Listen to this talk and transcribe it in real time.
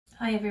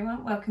Hi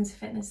everyone, welcome to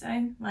Fitness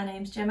Zone. My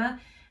name's Gemma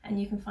and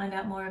you can find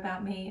out more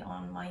about me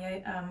on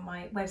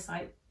my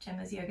website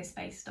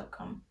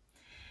gemmasyogaspace.com.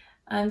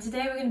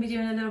 Today we're going to be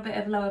doing a little bit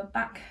of lower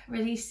back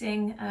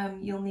releasing.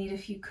 You'll need a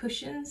few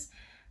cushions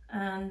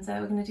and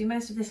we're going to do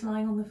most of this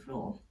lying on the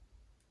floor.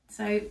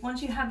 So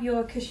once you have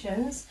your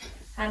cushions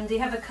handy,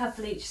 have a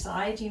couple each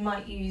side. You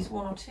might use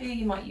one or two,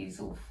 you might use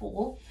all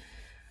four.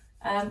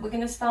 We're going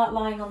to start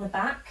lying on the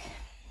back.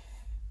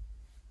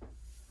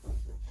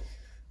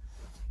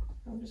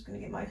 I'm just going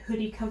to get my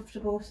hoodie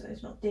comfortable so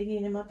it's not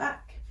digging in my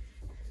back.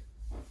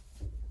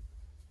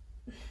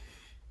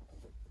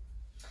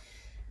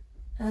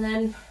 And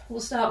then we'll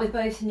start with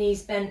both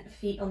knees bent,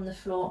 feet on the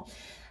floor.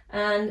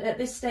 And at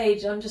this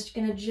stage, I'm just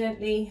going to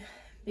gently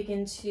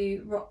begin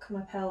to rock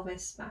my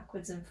pelvis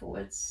backwards and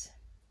forwards.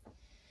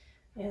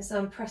 Yeah, so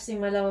I'm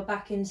pressing my lower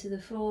back into the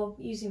floor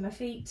using my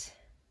feet.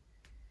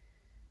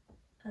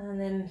 And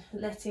then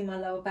letting my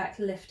lower back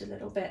lift a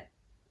little bit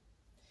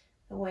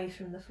away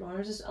from the floor.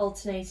 I'm just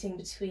alternating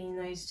between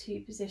those two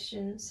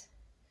positions.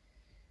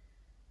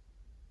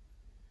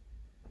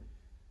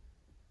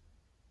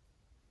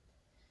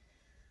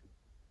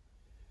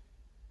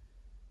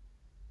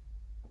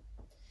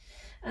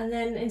 And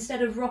then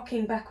instead of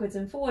rocking backwards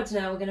and forwards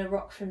now, we're going to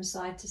rock from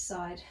side to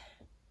side.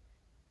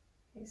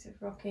 Okay, so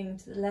rocking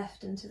to the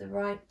left and to the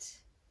right.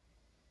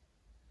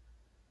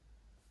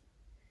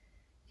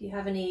 If you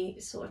have any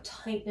sort of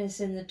tightness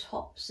in the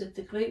tops of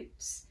the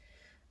glutes,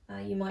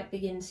 you might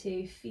begin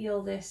to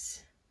feel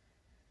this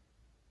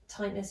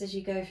tightness as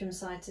you go from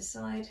side to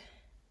side,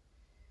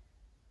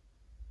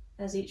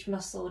 as each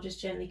muscle just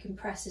gently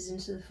compresses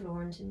into the floor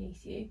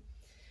underneath you.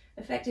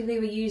 Effectively,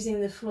 we're using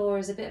the floor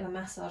as a bit of a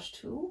massage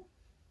tool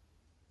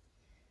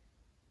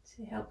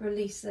to help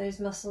release those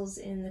muscles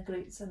in the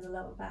glutes and the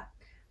lower back.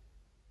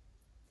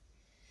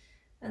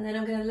 And then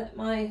I'm going to let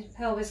my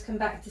pelvis come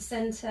back to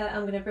centre.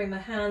 I'm going to bring my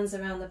hands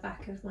around the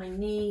back of my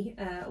knee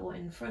or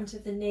in front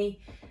of the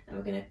knee, and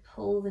we're going to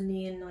pull the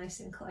knee in nice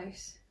and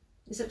close.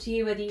 It's up to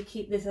you whether you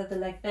keep this other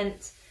leg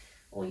bent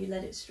or you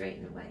let it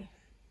straighten away.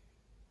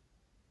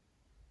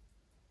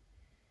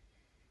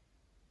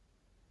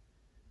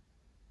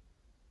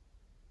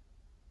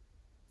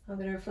 I'm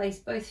going to replace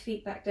both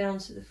feet back down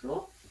to the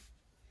floor,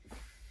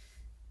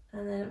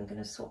 and then I'm going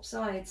to swap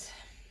sides.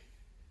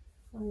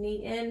 One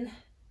knee in.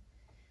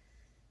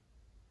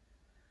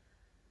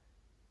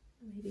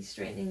 Maybe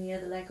straightening the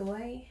other leg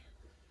away.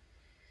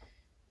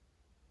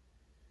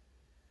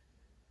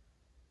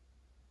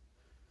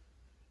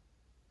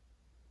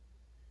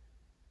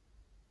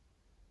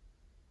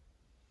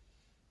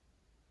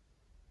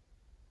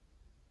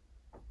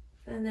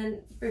 And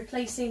then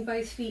replacing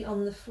both feet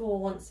on the floor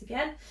once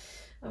again.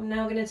 I'm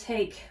now going to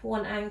take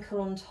one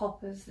ankle on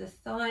top of the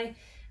thigh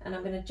and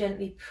I'm going to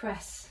gently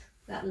press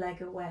that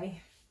leg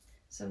away.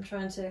 So I'm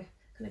trying to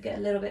kind of get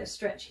a little bit of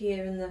stretch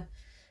here in the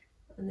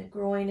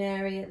groin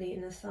area, the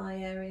inner thigh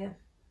area.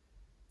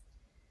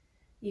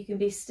 You can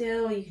be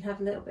still, you can have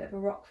a little bit of a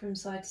rock from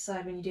side to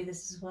side when you do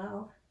this as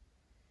well.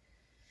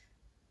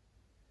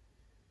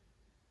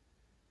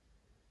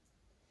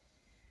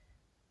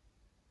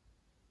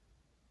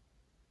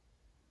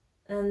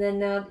 And then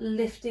now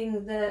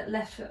lifting the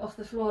left foot off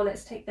the floor,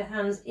 let's take the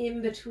hands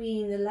in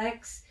between the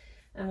legs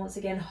and once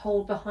again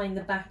hold behind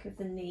the back of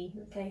the knee.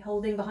 Okay,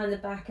 holding behind the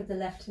back of the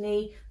left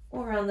knee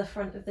or around the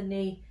front of the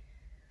knee.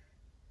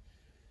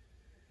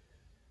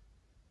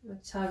 We're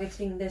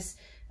targeting this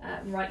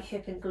right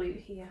hip and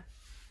glute here.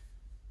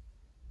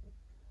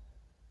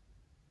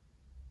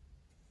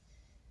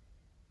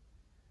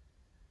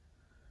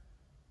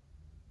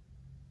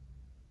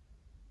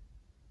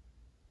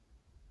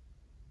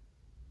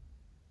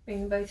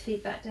 Bring both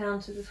feet back down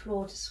to the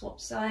floor to swap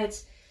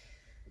sides.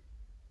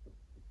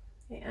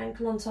 Okay,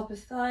 ankle on top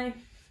of thigh,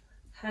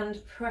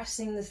 hand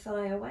pressing the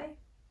thigh away.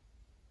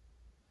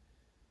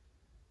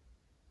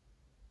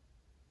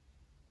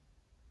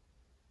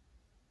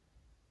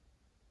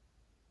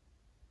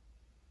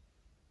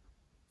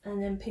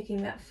 And then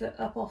picking that foot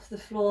up off the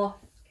floor,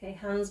 okay,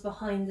 hands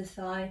behind the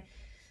thigh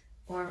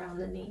or around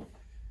the knee.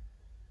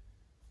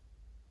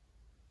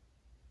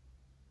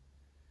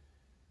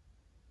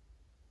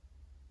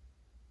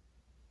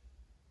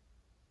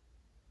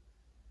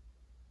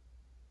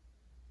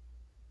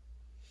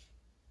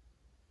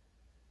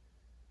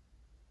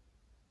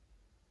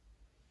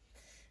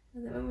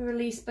 And then when we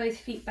release both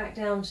feet back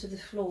down to the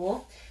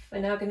floor,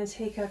 we're now going to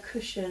take our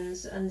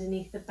cushions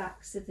underneath the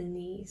backs of the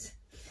knees.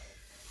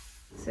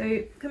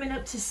 So coming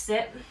up to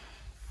sit,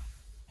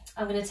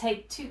 I'm going to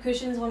take two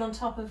cushions, one on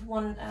top of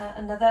one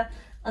another,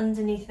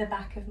 underneath the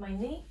back of my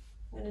knee.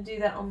 I'm going to do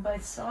that on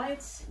both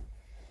sides.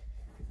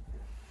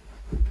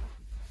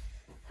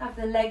 Have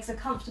the legs a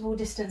comfortable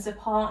distance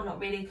apart, not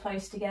really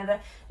close together.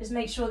 Just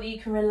make sure that you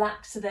can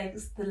relax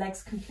the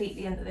legs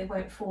completely and that they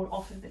won't fall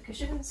off of the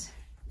cushions.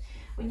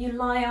 When you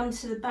lie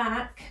onto the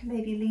back,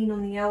 maybe lean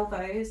on the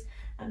elbows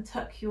and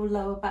tuck your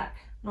lower back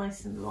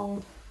nice and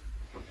long.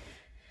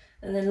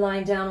 And then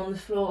lying down on the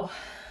floor,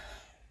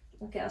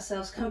 we'll get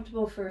ourselves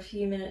comfortable for a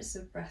few minutes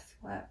of breath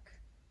work.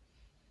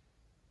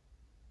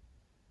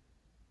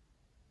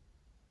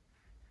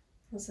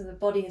 So the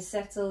body has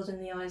settled and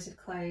the eyes have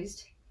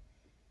closed.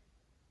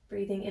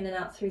 Breathing in and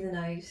out through the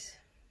nose.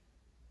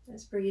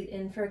 Let's breathe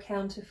in for a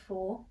count of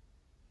 4.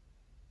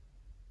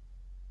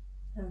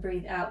 And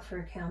breathe out for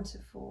a count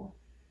of 4.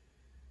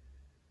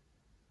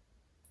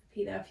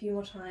 Repeat that a few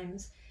more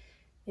times.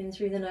 In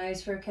through the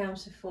nose for a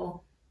count of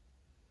 4.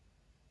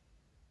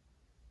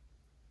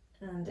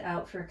 And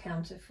out for a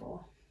count of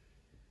 4.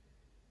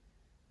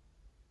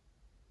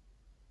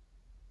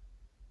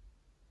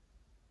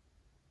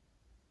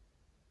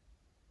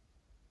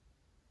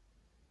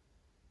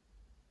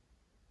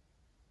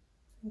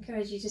 I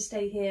encourage you to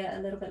stay here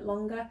a little bit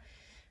longer,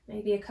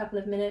 maybe a couple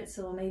of minutes,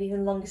 or maybe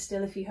even longer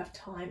still if you have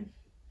time.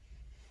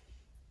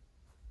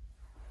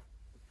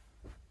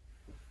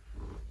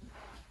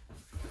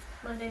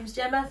 My name's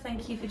Gemma,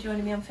 thank you for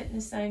joining me on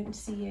Fitness Zone, and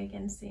see you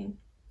again soon.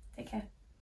 Take care.